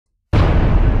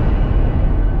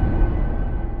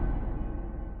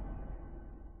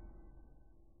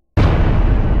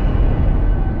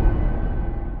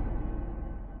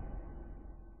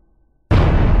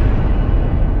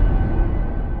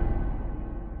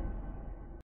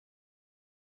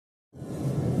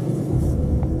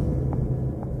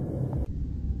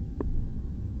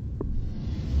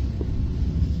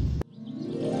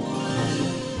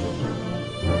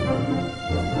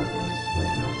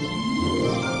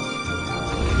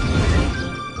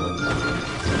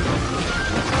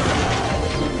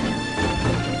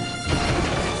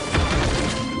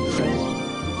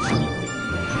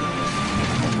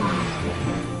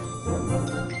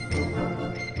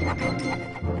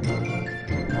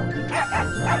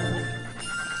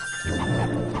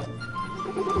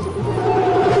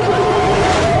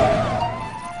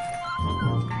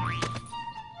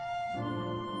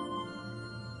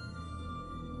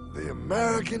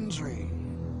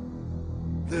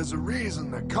There's a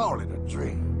reason they call it a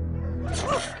dream.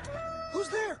 Who's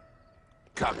there?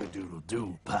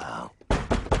 Cock-a-doodle-doo, pal.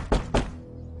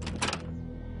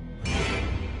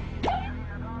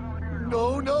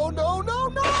 No, no, no, no,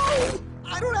 no!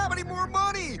 I don't have any more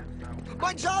money!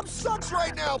 My job sucks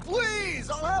right now, please!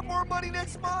 I'll have more money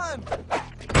next month!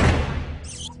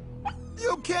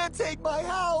 You can't take my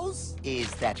house! Is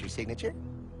that your signature?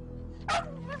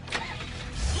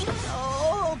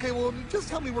 Oh, okay, well, just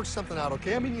help me work something out,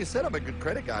 okay? I mean, you said I'm a good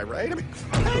credit guy, right? I mean,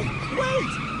 hey, wait!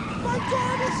 My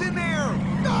dad is in there!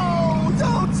 No,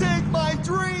 don't take my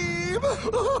dream!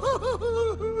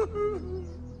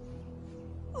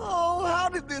 Oh, how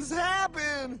did this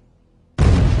happen?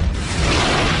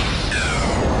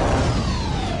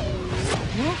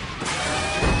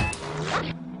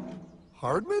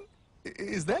 Hardman?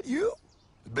 Is that you?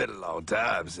 It's been a long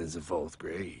time since the 4th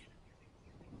grade.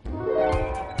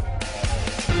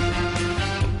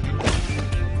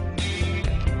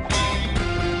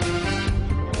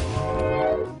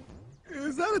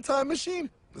 Is that a time machine?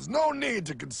 There's no need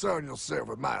to concern yourself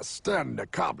with my stunning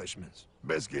accomplishments.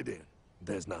 Best get in.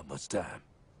 There's not much time.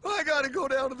 I gotta go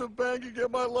down to the bank and get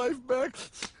my life back.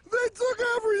 They took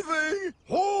everything!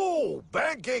 Oh,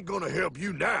 bank ain't gonna help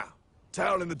you now.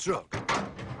 Towel in the trunk.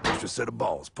 Extra set of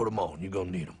balls. Put them on. You're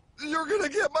gonna need them. You're gonna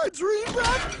get my dream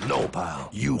back? No, pal.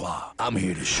 You are. I'm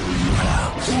here to show you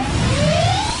how.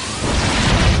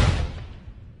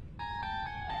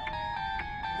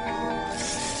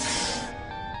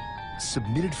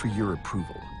 Submitted for your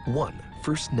approval. 1.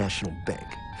 First National Bank.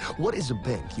 What is a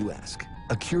bank, you ask?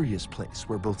 A curious place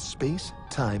where both space,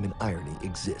 time, and irony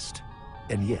exist.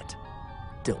 And yet,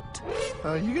 don't.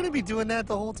 Are you gonna be doing that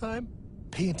the whole time?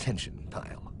 Pay attention,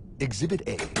 pile. Exhibit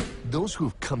A. Those who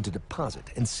have come to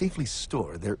deposit and safely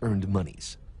store their earned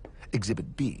monies.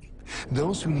 Exhibit B.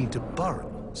 Those who need to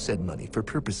borrow said money for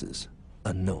purposes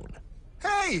unknown.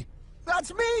 Hey!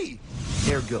 That's me!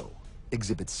 Ergo,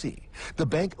 Exhibit C. The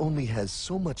bank only has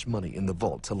so much money in the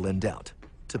vault to lend out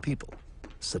to people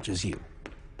such as you.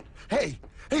 Hey!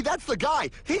 Hey, that's the guy!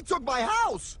 He took my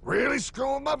house! Really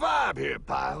screwing my vibe here,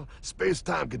 pal.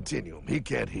 Space-time continuum. He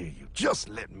can't hear you. Just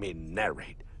let me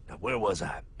narrate. Now, where was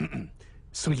I?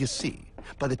 So you see,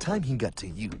 by the time he got to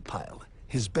you, pile,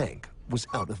 his bank was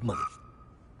out of money.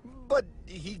 But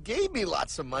he gave me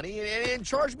lots of money and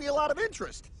charged me a lot of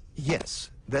interest.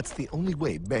 Yes, that's the only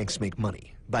way banks make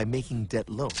money, by making debt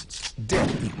loans.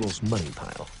 Debt equals money,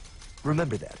 pile.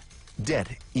 Remember that. Debt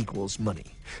equals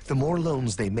money. The more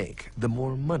loans they make, the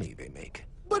more money they make.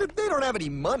 But if they don't have any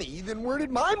money, then where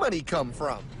did my money come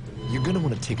from? You're gonna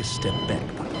want to take a step back,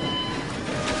 pile.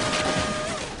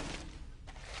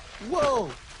 Whoa!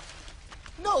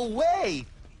 No way!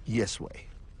 Yes way.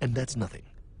 And that's nothing.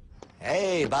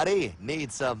 Hey, buddy,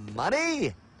 need some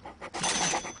money?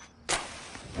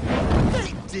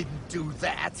 They didn't do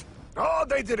that! Oh,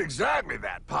 they did exactly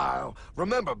that, pal.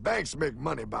 Remember, banks make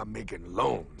money by making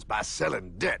loans, by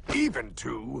selling debt, even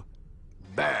to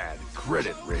bad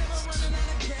credit risks.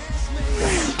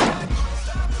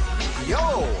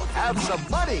 Yo, have some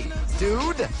money,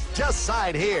 dude. Just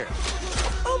sign here.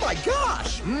 Oh my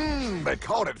gosh! They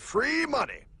called it free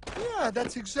money. Yeah,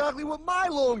 that's exactly what my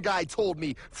loan guy told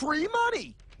me. Free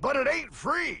money! But it ain't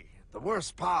free. The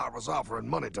worst part was offering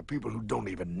money to people who don't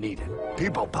even need it.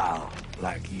 People, pal,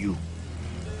 like you.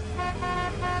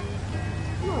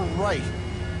 You're right.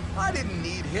 I didn't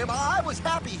need him. I was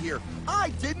happy here.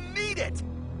 I didn't need it.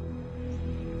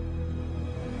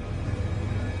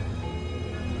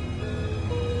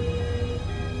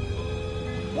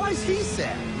 Why's he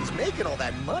sad? He's making all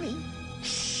that money.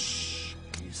 Shh.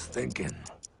 He's thinking.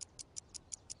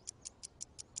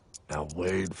 Now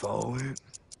wait for it.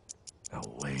 Now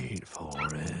wait for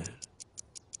it.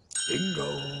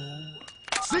 Bingo.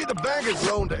 See, the bank is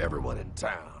loaned to everyone in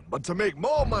town, but to make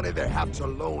more money, they have to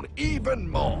loan even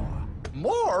more.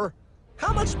 More?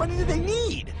 How much money do they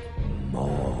need?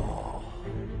 More.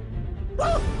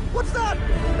 Oh, what's that?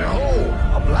 Behold,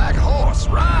 a black horse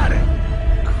riding.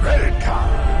 Credit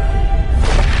card.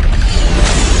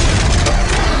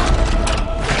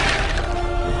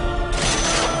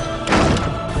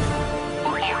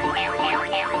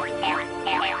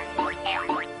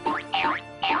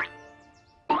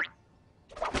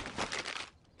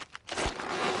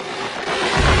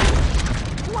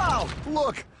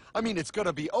 Look, I mean, it's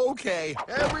gonna be okay.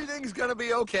 Everything's gonna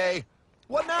be okay.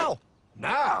 What now?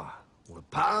 Now, with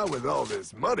power with all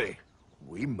this money,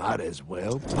 we might as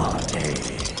well party.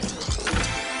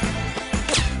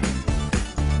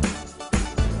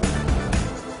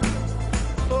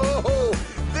 Oh,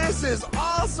 this is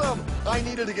awesome! I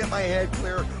needed to get my head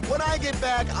clear. When I get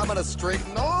back, I'm gonna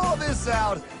straighten all this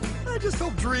out. I just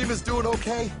hope Dream is doing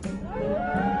okay.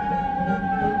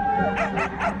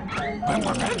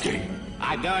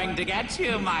 I'm going to get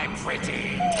you, my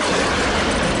pretty.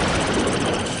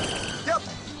 Yep,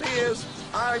 he is.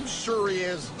 I'm sure he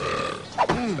is.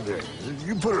 There,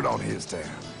 you put it on his tab.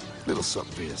 Little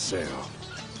something for yourself.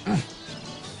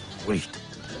 Wait.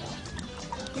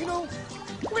 You know,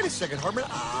 wait a second, Hartman.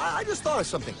 I just thought of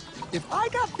something. If I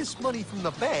got this money from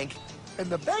the bank, and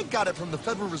the bank got it from the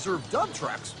Federal Reserve dump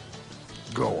trucks,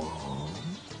 Go on.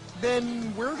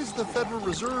 then where does the Federal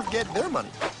Reserve get their money?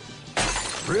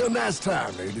 Real nice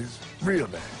time, ladies. Real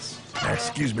nice. Now,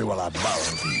 excuse me while I borrow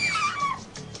these.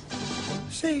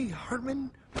 Say,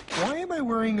 Hartman, why am I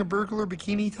wearing a burglar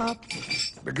bikini top?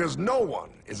 Because no one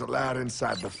is allowed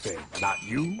inside the Fed. Not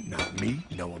you, not me,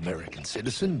 no American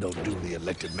citizen, no duly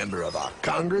elected member of our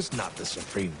Congress, not the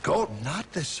Supreme Court.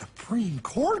 Not the Supreme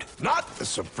Court? Not the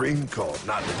Supreme Court,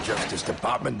 not the Justice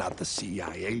Department, not the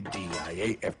CIA,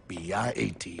 DIA, FBI,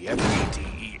 ATF,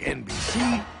 ATE,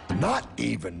 NBC, not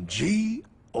even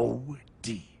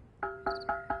G-O-D.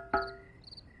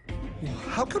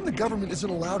 How come the government isn't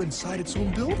allowed inside its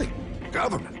own building?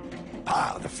 Government?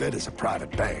 Pile, the Fed is a private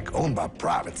bank owned by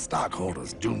private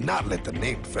stockholders. Do not let the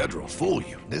name Federal fool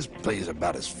you. This place is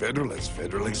about as federal as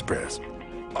Federal Express.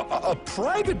 A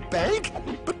private bank?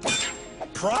 But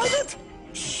private?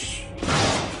 Shh.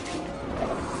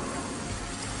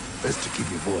 Best to keep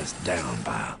your voice down,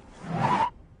 Pile.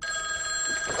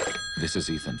 This is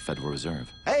Ethan, Federal Reserve.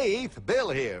 Hey, Eth, Bill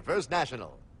here, First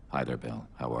National. Hi there, Bill.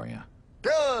 How are you?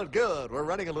 Good, good. We're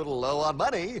running a little low on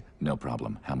money. No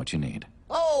problem. How much you need?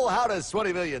 Oh, how does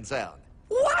 20 million sound?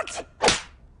 What?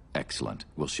 Excellent.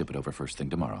 We'll ship it over first thing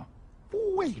tomorrow.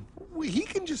 Wait, he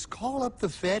can just call up the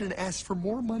Fed and ask for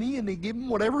more money and they give him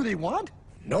whatever they want?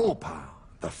 No, Pile.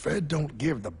 The Fed don't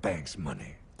give the banks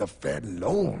money. The Fed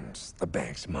loans the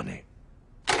banks money.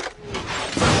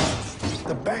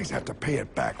 The banks have to pay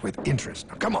it back with interest.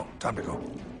 Now, come on, time to go.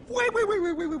 Wait.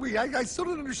 I still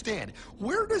don't understand.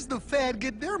 Where does the Fed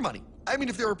get their money? I mean,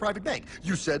 if they're a private bank.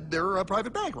 You said they're a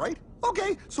private bank, right?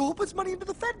 Okay, so who puts money into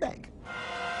the Fed bank?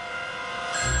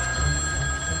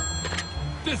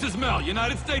 This is Mel,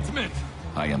 United States Mint.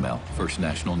 Hi, ML. First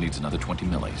National needs another 20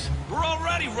 millis. We're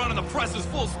already running the presses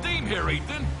full steam here,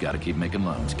 Ethan. Gotta keep making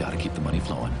loans. Gotta keep the money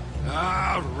flowing.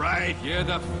 All right, you're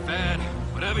the Fed.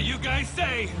 Whatever you guys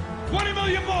say. 20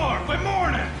 million more by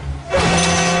morning.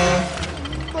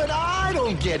 But I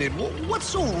don't get it. What's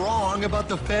so wrong about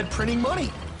the Fed printing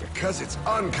money? Because it's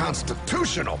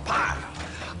unconstitutional, Pile.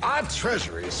 Our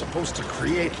Treasury is supposed to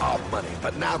create our money,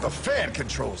 but now the Fed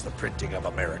controls the printing of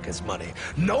America's money.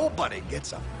 Nobody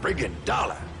gets a friggin'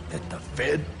 dollar that the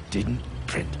Fed didn't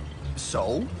print.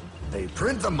 So? They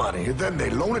print the money, then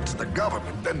they loan it to the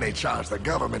government, then they charge the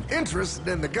government interest,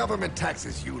 then the government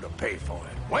taxes you to pay for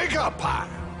it. Wake up, Pile!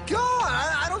 God,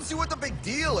 I don't see what the big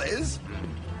deal is.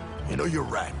 You know, you're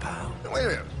right, pal. Wait a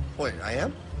minute. Wait, I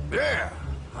am? Yeah.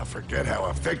 I forget how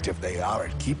effective they are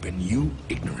at keeping you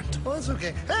ignorant. Well, that's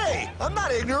okay. Hey, I'm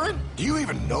not ignorant. Do you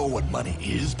even know what money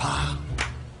is, pal?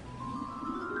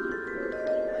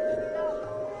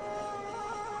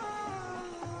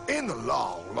 In the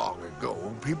long, long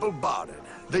ago, people bartered.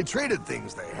 They traded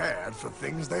things they had for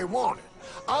things they wanted.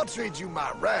 I'll trade you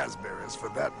my raspberries for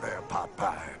that there pot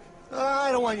pie.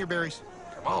 I don't want your berries.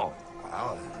 Come on,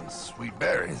 pal. Sweet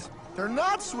berries. They're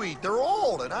not sweet. They're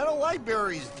old, and I don't like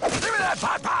berries. Give me that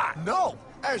pot pie! No.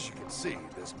 As you can see,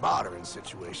 this bartering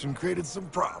situation created some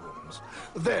problems.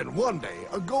 Then one day,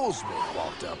 a goldsmith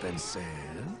walked up and said,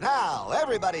 Now,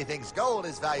 everybody thinks gold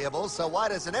is valuable, so why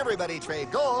doesn't everybody trade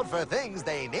gold for things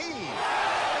they need?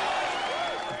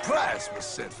 a price was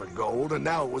set for gold, and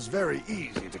now it was very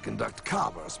easy to conduct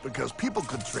commerce because people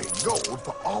could trade gold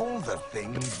for all the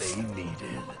things they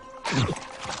needed.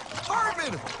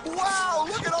 Hartman! Wow,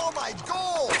 look at all my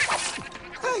gold!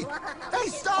 Hey,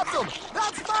 stop them!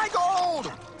 That's my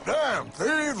gold! Damn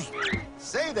thieves!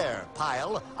 Say there,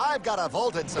 Pile. I've got a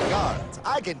vault and some guards.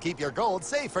 I can keep your gold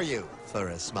safe for you for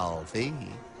a small fee.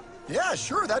 Yeah,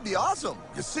 sure, that'd be awesome.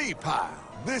 You see, Pile,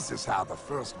 this is how the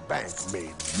first bank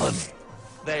made money.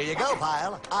 There you go,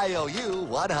 Pile. I owe you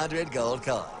 100 gold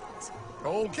coins.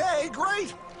 Okay,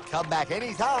 great. Come back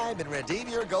anytime and redeem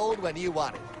your gold when you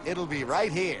want it. It'll be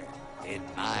right here in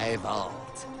my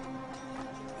vault.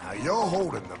 Now you're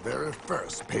holding the very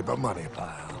first paper money,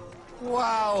 Pile.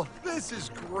 Wow, this is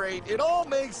great. It all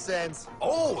makes sense.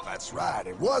 Oh, that's right.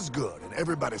 It was good, and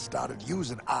everybody started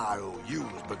using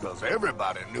IOUs because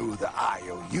everybody knew the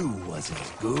IOU was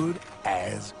as good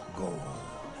as gold.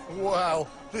 Wow,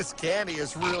 this candy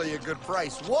is really a good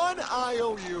price. 1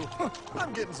 IOU.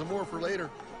 I'm getting some more for later.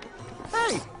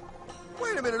 Hey,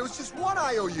 wait a minute. It was just 1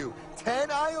 IOU.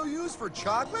 10 IOUs for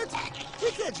chocolate?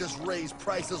 We can't just raise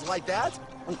prices like that.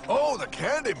 Oh, the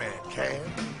Candyman can.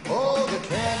 Oh, the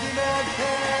Candyman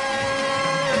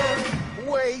can.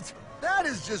 Wait, that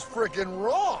is just frickin'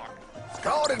 wrong. It's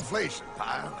called inflation,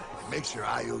 pal. It makes your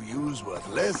IOUs worth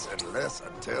less and less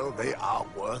until they are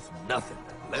worth nothing.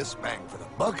 Less bang for the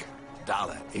buck.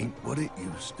 Dollar ain't what it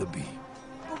used to be.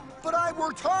 But I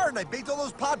worked hard and I baked all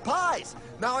those pot pies.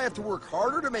 Now I have to work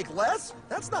harder to make less?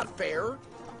 That's not fair.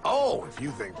 Oh, if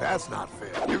you think that's not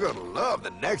fair, you're gonna love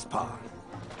the next part.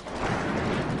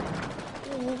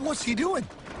 What's he doing?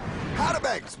 How do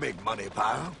banks make money,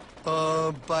 pal?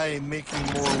 By making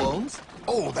more loans?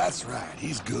 Oh, that's right.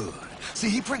 He's good. See,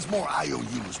 he prints more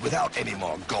IOUs without any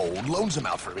more gold, loans them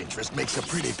out for interest, makes a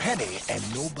pretty penny, and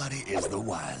nobody is the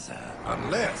wiser.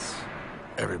 Unless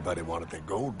everybody wanted their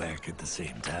gold back at the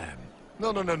same time.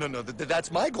 No.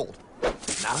 That's my gold.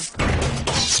 Not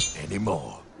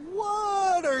anymore.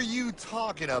 What are you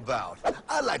talking about?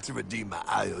 I'd like to redeem my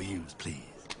IOUs, please.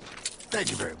 Thank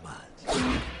you very much.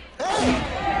 Hey!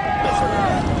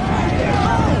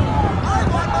 I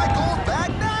want my gold back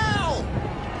now!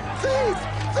 Thief!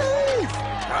 Thief!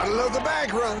 I love the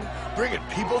bank run, bringing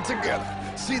people together.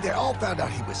 See, they all found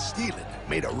out he was stealing,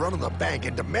 made a run on the bank,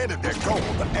 and demanded their gold.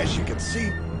 But as you can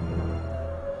see,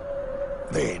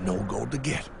 there ain't no gold to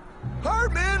get.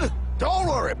 Herdman! Don't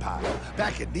worry, pal.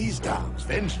 Back in these times,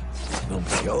 vengeance will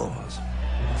be yours.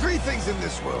 3 things in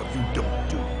this world you don't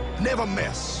do. Never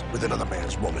mess with another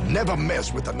man's woman. Never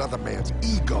mess with another man's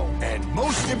ego. And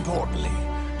most importantly,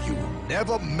 you will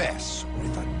never mess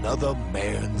with another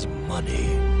man's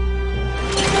money.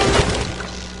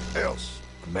 Else,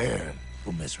 a man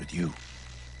will mess with you.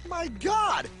 My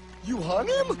God! You hung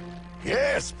him?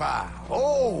 Yes, pal.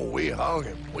 Oh, we hung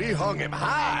him. We hung him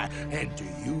high. And do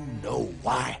you know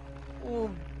why?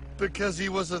 Well, because he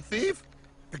was a thief?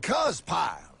 Because,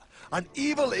 pal, an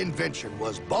evil invention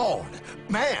was born.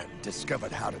 Man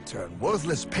discovered how to turn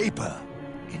worthless paper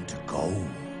into gold.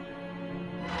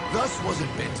 Thus was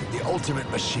invented the ultimate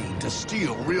machine to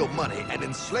steal real money and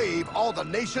enslave all the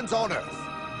nations on Earth.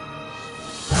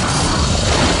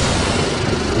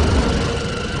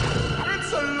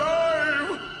 It's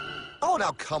alive! Oh,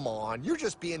 now come on. You're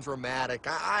just being dramatic.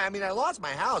 I mean, I lost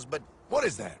my house, but... What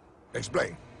is that?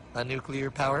 Explain. A nuclear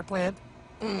power plant?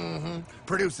 Mm-hmm.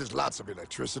 Produces lots of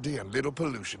electricity and little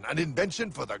pollution. An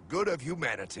invention for the good of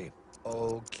humanity.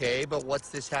 Okay, but what's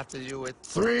this have to do with...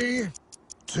 3,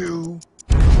 2...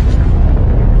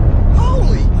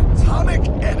 Holy! Atomic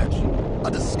energy.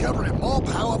 A discovery more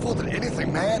powerful than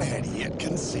anything man had yet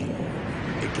conceived.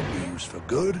 It can be used for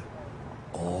good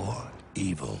or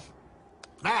evil.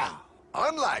 Now,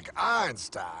 unlike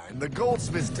Einstein, the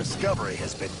goldsmith's discovery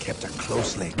has been kept a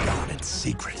closely guarded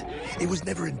secret. It was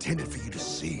never intended for you to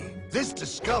see. This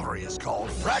discovery is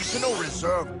called fractional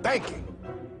reserve banking.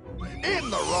 In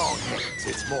the wrong hands,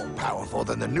 it's more powerful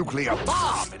than the nuclear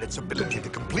bomb in its ability to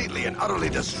completely and utterly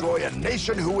destroy a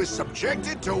nation who is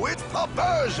subjected to its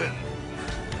perversion.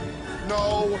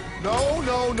 No.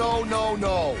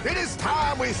 It is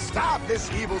time we stop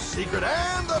this evil secret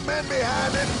and the men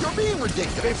behind it. You're being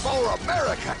ridiculous. Before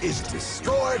America is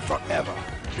destroyed forever.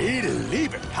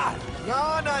 Believe it, pal. No.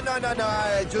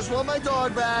 I just want my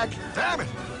dog back. Damn it.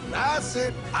 That's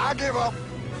it. I give up.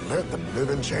 Let them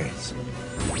live in chains.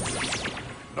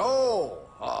 No,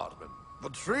 Hardman. The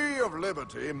tree of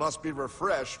liberty must be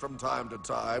refreshed from time to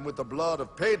time with the blood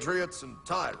of patriots and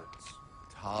tyrants.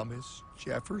 Thomas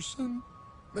Jefferson?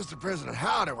 Mr. President,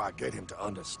 how do I get him to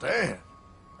understand?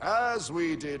 As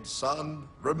we did, son,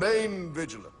 remain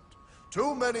vigilant.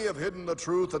 Too many have hidden the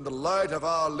truth, and the light of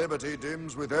our liberty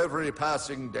dims with every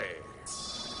passing day.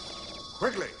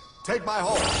 Quickly, take my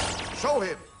horse. Show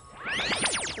him.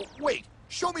 Wait,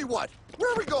 show me what?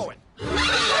 Where are we going?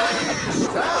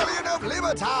 Stallion of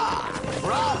Liberty!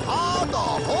 Right on the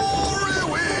hoary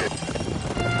wind!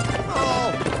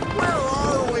 Oh, where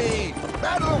are we?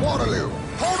 Battle of Waterloo!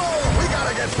 Hold on, we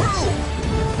gotta get through!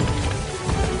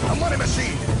 A money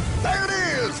machine! There it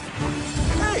is!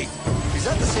 Hey, is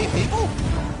that the same people?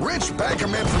 Rich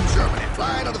bankermen from Germany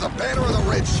flying under the banner of the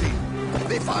Red Sheet.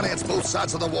 They finance both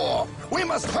sides of the war. We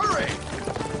must hurry!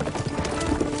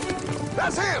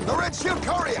 That's him, the Red Shield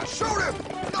courier! Shoot him!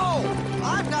 No,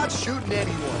 I'm not shooting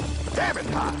anyone. Damn it,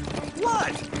 Pop!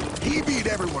 What? He beat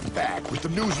everyone back with the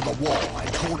news of the war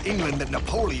and told England that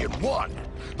Napoleon won.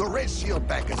 The Red Shield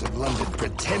backers in London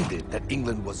pretended that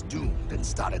England was doomed and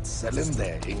started selling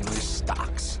their English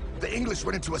stocks. The English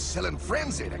went into a selling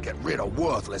frenzy to get rid of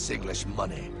worthless English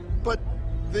money. But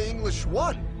the English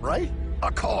won, right?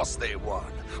 Of course they won.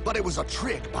 But it was a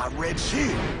trick by Red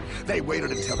Shield. They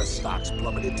waited until the stocks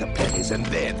plummeted to pennies and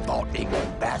then bought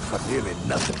England back for nearly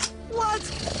nothing. What?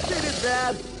 They did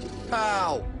that?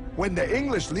 How? When the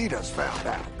English leaders found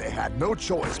out, they had no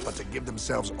choice but to give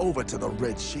themselves over to the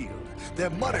Red Shield. Their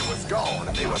money was gone,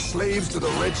 and they were slaves to the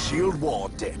Red Shield war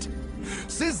debt.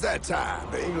 Since that time,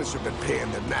 the English have been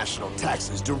paying their national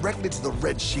taxes directly to the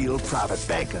Red Shield private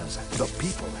bankers. The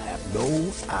people have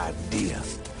no idea.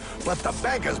 But the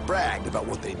bankers bragged about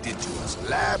what they did to us,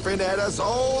 laughing at us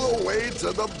all the way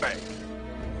to the bank.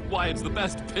 Why, it's the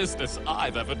best business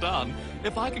I've ever done.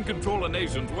 If I can control a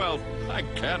nation's wealth, I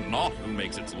care not who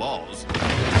makes its laws.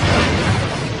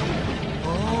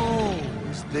 Oh,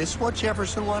 is this what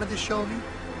Jefferson wanted to show me?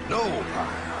 No,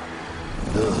 Pyle.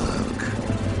 Look.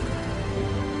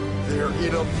 They're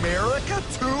in America,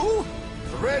 too?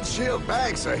 The Red Shield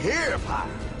banks are here, Pyle.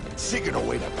 Seeking a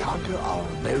way to conquer our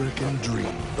American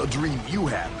dream. The dream you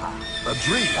have, Pyle. The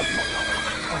dream of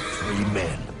free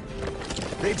men.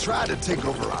 They tried to take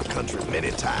over our country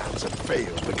many times and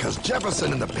failed because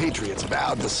Jefferson and the Patriots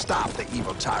vowed to stop the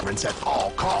evil tyrants at all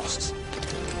costs.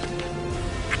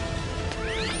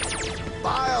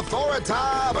 By authority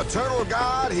of eternal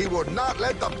God, he would not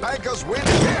let the bankers win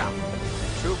here.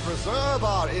 To preserve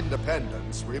our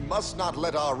independence, we must not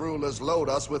let our rulers load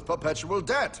us with perpetual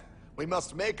debt. We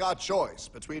must make our choice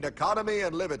between economy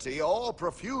and liberty or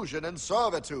profusion and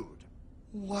servitude.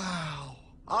 Wow.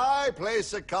 I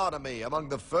place economy among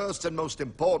the first and most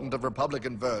important of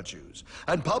Republican virtues,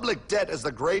 and public debt is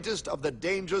the greatest of the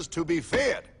dangers to be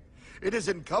feared. It is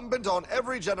incumbent on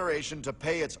every generation to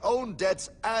pay its own debts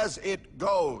as it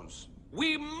goes.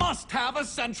 We must have a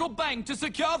central bank to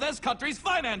secure this country's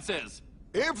finances.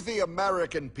 If the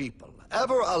American people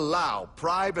ever allow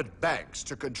private banks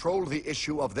to control the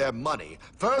issue of their money,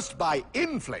 first by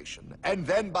inflation and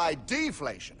then by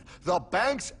deflation, the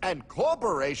banks and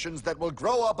corporations that will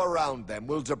grow up around them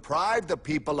will deprive the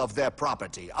people of their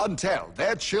property until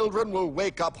their children will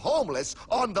wake up homeless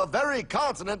on the very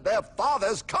continent their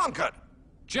fathers conquered.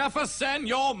 Jefferson,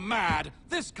 you're mad.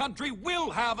 This country will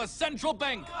have a central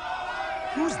bank.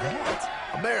 Who's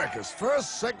that? America's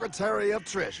first Secretary of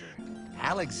Treasury.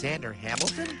 Alexander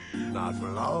Hamilton? Not for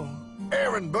long.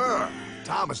 Aaron Burr,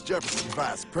 Thomas Jefferson's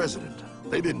vice president.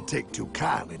 They didn't take too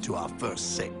kindly to our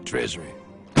first Sec Treasury.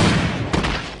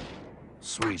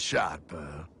 Sweet shot,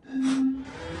 Burr.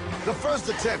 The first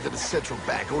attempt at a central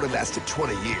bank only lasted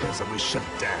 20 years and we shut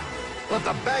it down. But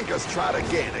the bankers tried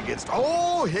again against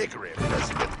Old Hickory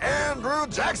President Andrew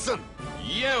Jackson.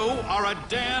 You are a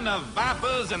den of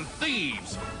vipers and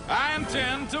thieves. I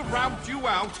intend to rout you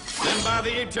out, and by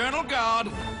the eternal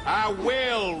God, I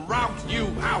will rout you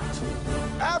out.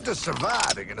 After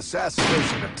surviving an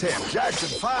assassination attempt,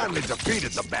 Jackson finally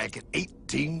defeated the bank in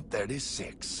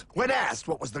 1836. When asked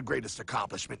what was the greatest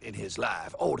accomplishment in his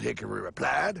life, Old Hickory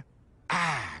replied,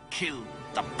 I killed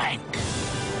the bank.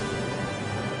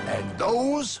 and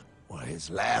those were his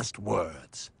last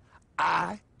words.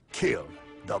 I killed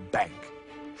the bank.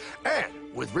 And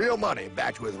with real money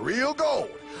backed with real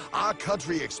gold, our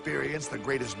country experienced the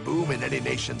greatest boom in any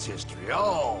nation's history.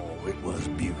 Oh, it was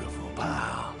beautiful,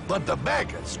 pal. But the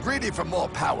bankers, greedy for more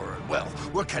power and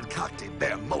wealth, were concocting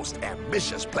their most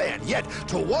ambitious plan yet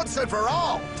to once and for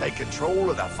all take control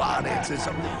of the finances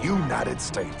of the United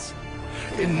States.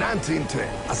 In 1910,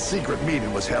 a secret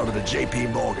meeting was held at a J.P.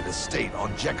 Morgan estate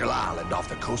on Jekyll Island off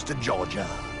the coast of Georgia.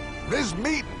 This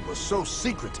meeting was so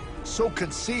secretive, so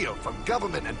concealed from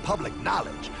government and public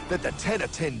knowledge that the 10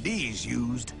 attendees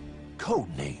used code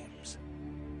names.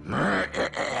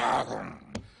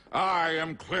 I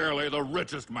am clearly the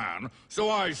richest man, so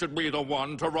I should be the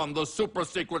one to run the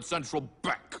super-secret central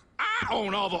bank. I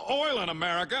own all the oil in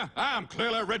America. I'm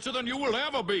clearly richer than you will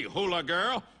ever be, hula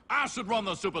girl. I should run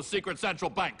the super-secret central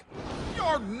bank.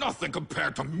 You're nothing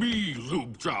compared to me,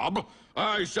 lube job.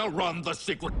 I shall run the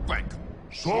secret bank.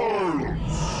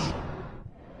 Silence!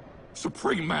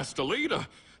 Supreme Master Leader,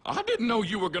 I didn't know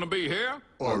you were gonna be here.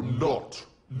 I'm not.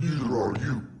 Neither are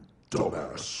you,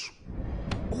 dumbass.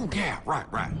 Oh, yeah,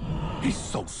 right. He's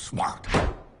so smart.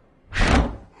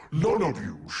 None of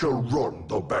you shall run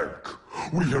the bank.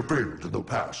 We have failed in the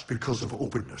past because of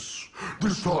openness.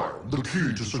 This time, the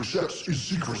key to success is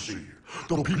secrecy.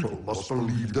 The people must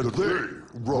believe that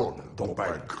they run the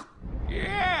bank.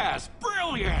 Yes,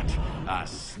 brilliant! A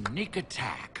sneak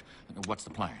attack. What's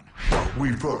the plan?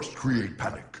 We first create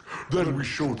panic, then we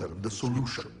show them the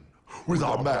solution. With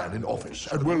our man in office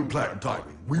and well-planned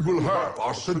timing, we will have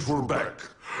our central bank.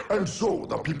 And so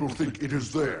the people think it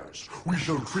is theirs. We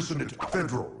shall christen it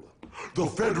Federal. The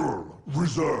Federal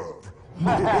Reserve.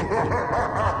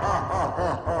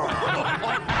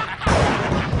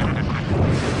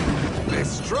 It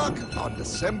struck on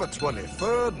December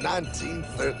 23rd,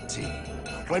 1913.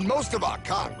 When most of our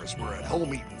Congress were at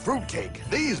home eating fruitcake,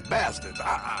 these bastards,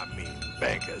 I mean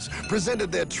bankers,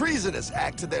 presented their treasonous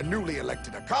act to their newly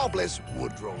elected accomplice,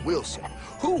 Woodrow Wilson,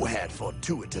 who had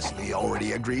fortuitously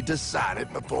already agreed to sign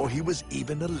it before he was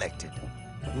even elected.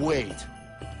 Wait,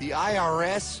 the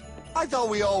IRS? I thought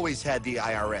we always had the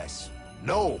IRS.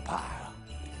 No, pal.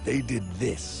 They did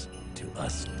this to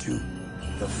us too.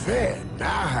 The Fed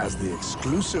now has the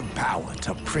exclusive power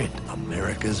to print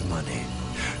America's money.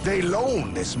 They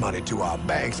loan this money to our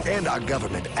banks and our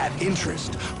government at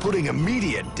interest, putting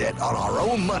immediate debt on our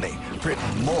own money,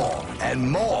 printing more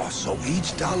and more, so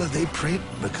each dollar they print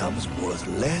becomes worth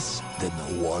less than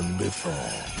the one before.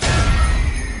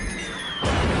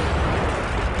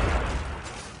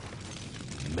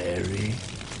 Merry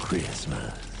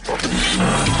Christmas.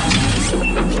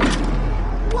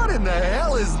 What in the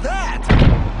hell is that?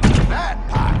 That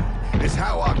pile is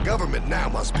how our government now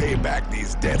must pay back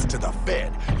these debts to the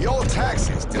Fed. Your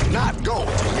taxes do not go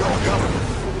to your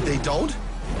government. They don't?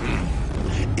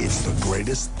 It's the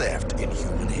greatest theft in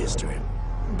human history.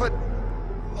 But,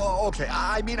 okay,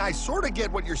 I mean, I sort of get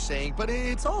what you're saying, but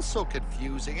it's also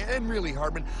confusing. And really,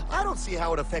 Hartman, I don't see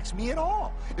how it affects me at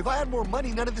all. If I had more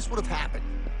money, none of this would have happened.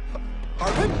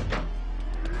 Hartman?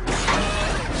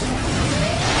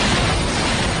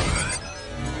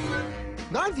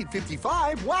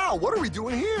 1955? Wow, what are we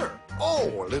doing here?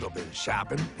 Oh, a little bit of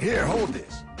shopping. Here, hold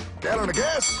this. Gallon of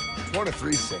gas,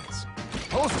 23 cents.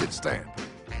 Postage stamp,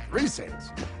 3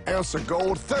 cents. Ounce of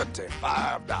gold, $35.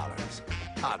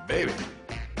 Hot baby,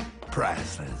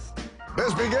 priceless.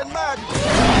 Best be getting back.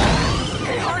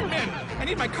 Hey, Hartman! I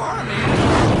need my car,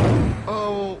 man!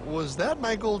 Oh, was that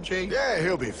my gold, Jay? Yeah,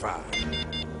 he'll be fine.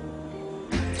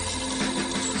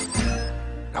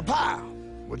 Now, pal,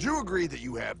 would you agree that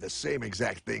you have the same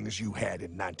exact things you had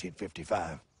in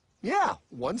 1955? Yeah,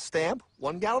 1 stamp,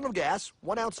 1 gallon of gas,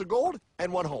 1 ounce of gold,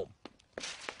 and 1 home.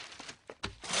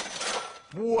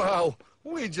 Wow,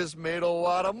 we just made a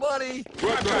lot of money.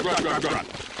 Right.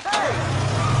 Hey!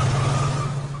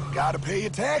 Gotta pay your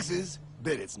taxes.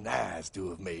 Bet it's nice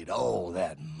to have made all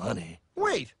that money.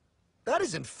 Wait, that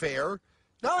isn't fair.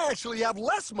 Now I actually have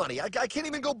less money. I can't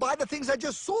even go buy the things I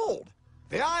just sold.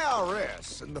 The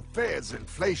IRS and the Fed's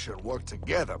inflation work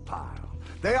together, pal.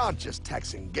 They aren't just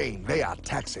taxing gain, they are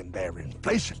taxing their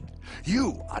inflation.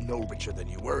 You are no richer than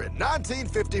you were in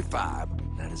 1955.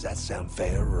 Now, does that sound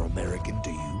fair or American to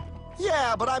you?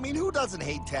 Yeah, but I mean, who doesn't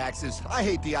hate taxes? I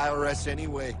hate the IRS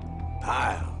anyway.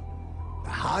 Pal, the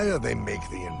higher they make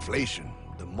the inflation,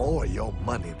 the more your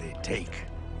money they take.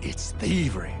 It's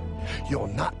thievery. You're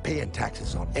not paying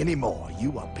taxes on any more.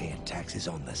 You are paying taxes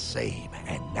on the same,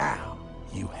 and now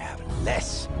you have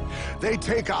less. They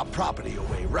take our property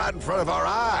away right in front of our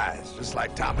eyes, just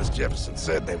like Thomas Jefferson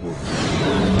said they would.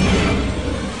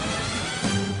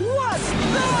 What's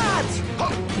that?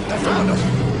 Oh, they found us.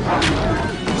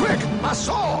 Quick, my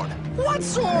sword. What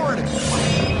sword?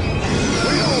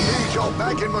 We don't need your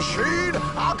banking machine.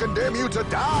 I'll condemn you to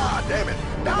die, damn it.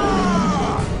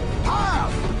 Die! Pile,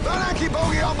 the lanky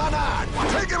bogey on my 9.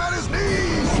 Take him at his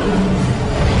knees.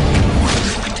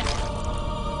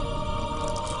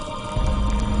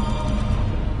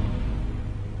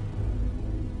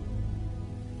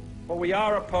 For we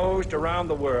are opposed around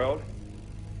the world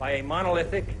by a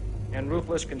monolithic and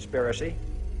ruthless conspiracy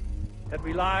that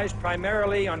relies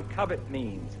primarily on covert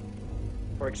means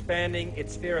for expanding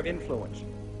its sphere of influence.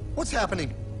 What's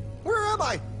happening? Where am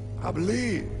I? I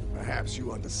believe perhaps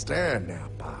you understand now,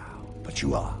 pal, but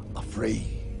you are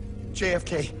afraid.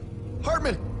 JFK.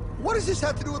 Hartman, what does this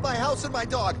have to do with my house and my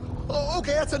dog? Oh,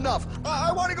 okay, that's enough.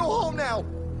 I want to go home now.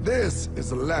 This is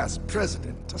the last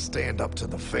president to stand up to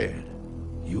the Fed.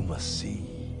 You must see.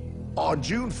 On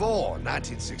June 4,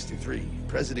 1963,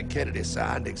 President Kennedy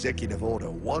signed Executive Order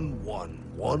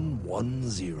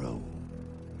 11110.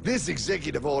 This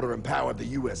executive order empowered the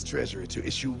U.S. Treasury to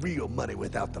issue real money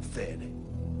without the Fed.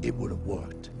 It would have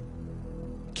worked.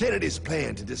 Kennedy's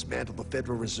plan to dismantle the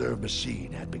Federal Reserve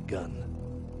machine had begun.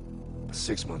 But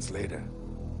 6 months later,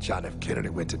 John F. Kennedy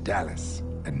went to Dallas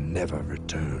and never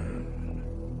returned.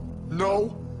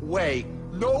 No way.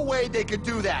 No way they could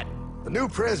do that. The new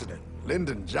president,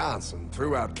 Lyndon Johnson,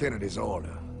 threw out Kennedy's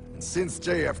order. And since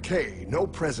JFK, no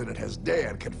president has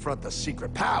dared confront the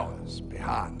secret powers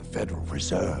behind the Federal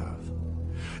Reserve.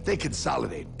 They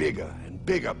consolidate bigger and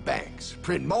bigger banks,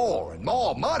 print more and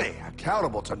more money,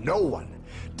 accountable to no one,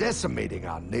 decimating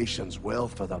our nation's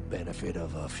wealth for the benefit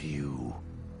of a few.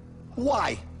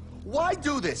 Why? Why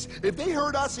do this? If they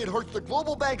hurt us, it hurts the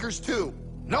global bankers too.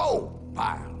 No,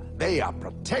 pal. They are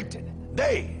protected.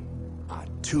 They are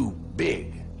too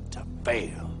big to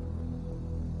fail.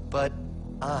 But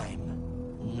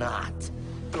I'm not.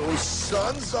 Those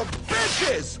sons of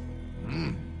bitches!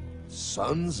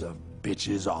 Sons of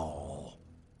bitches all.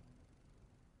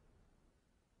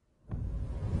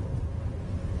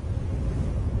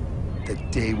 The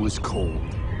day was cold.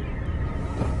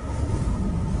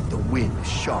 The wind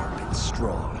sharp and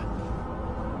strong.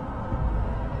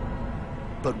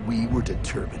 But we were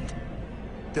determined.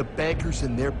 The bankers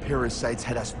and their parasites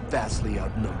had us vastly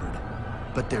outnumbered,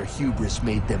 but their hubris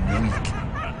made them weak.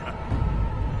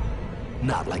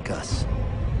 Not like us.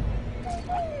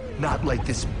 Not like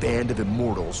this band of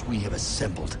immortals we have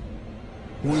assembled.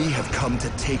 We have come to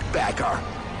take back our...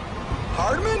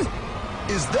 Hardman?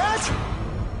 Is that...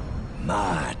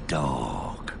 my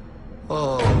dog.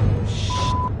 Oh,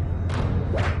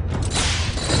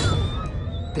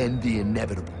 Then the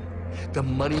inevitable. The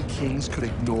Money Kings could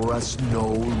ignore us no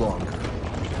longer.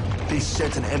 They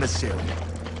sent an emissary,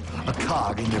 a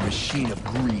cog in their machine of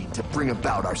greed to bring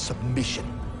about our submission.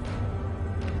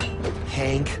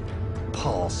 Hank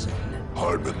Paulson.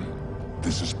 Hardman,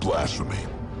 this is blasphemy.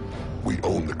 We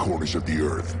own the corners of the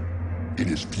earth. It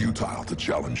is futile to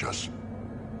challenge us.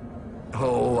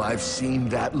 Oh, I've seen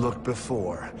that look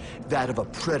before. That of a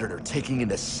predator taking in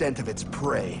the scent of its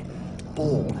prey.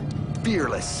 Bold,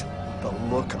 fearless, the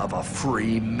look of a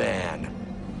free man.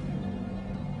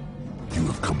 You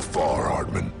have come far,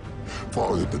 Hardman.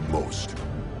 Farther than most.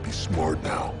 Be smart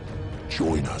now.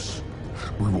 Join us.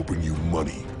 We will bring you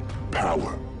money,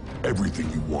 power,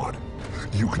 everything you want.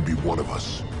 You can be one of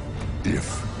us,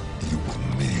 if you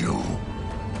will kneel.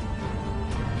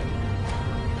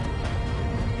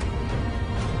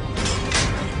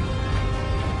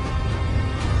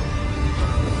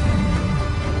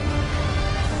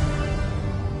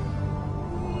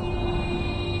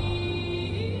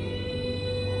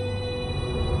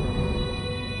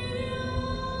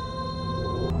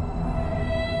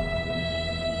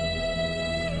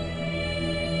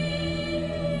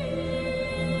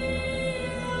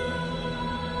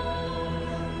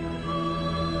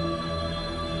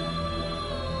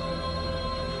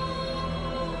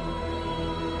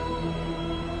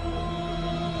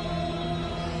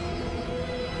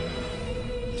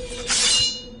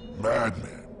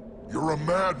 Madman. You're a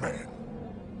madman.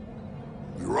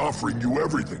 We're offering you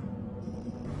everything.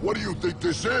 What do you think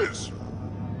this is?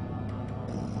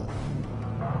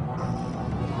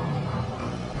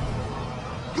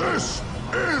 This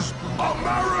is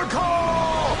America!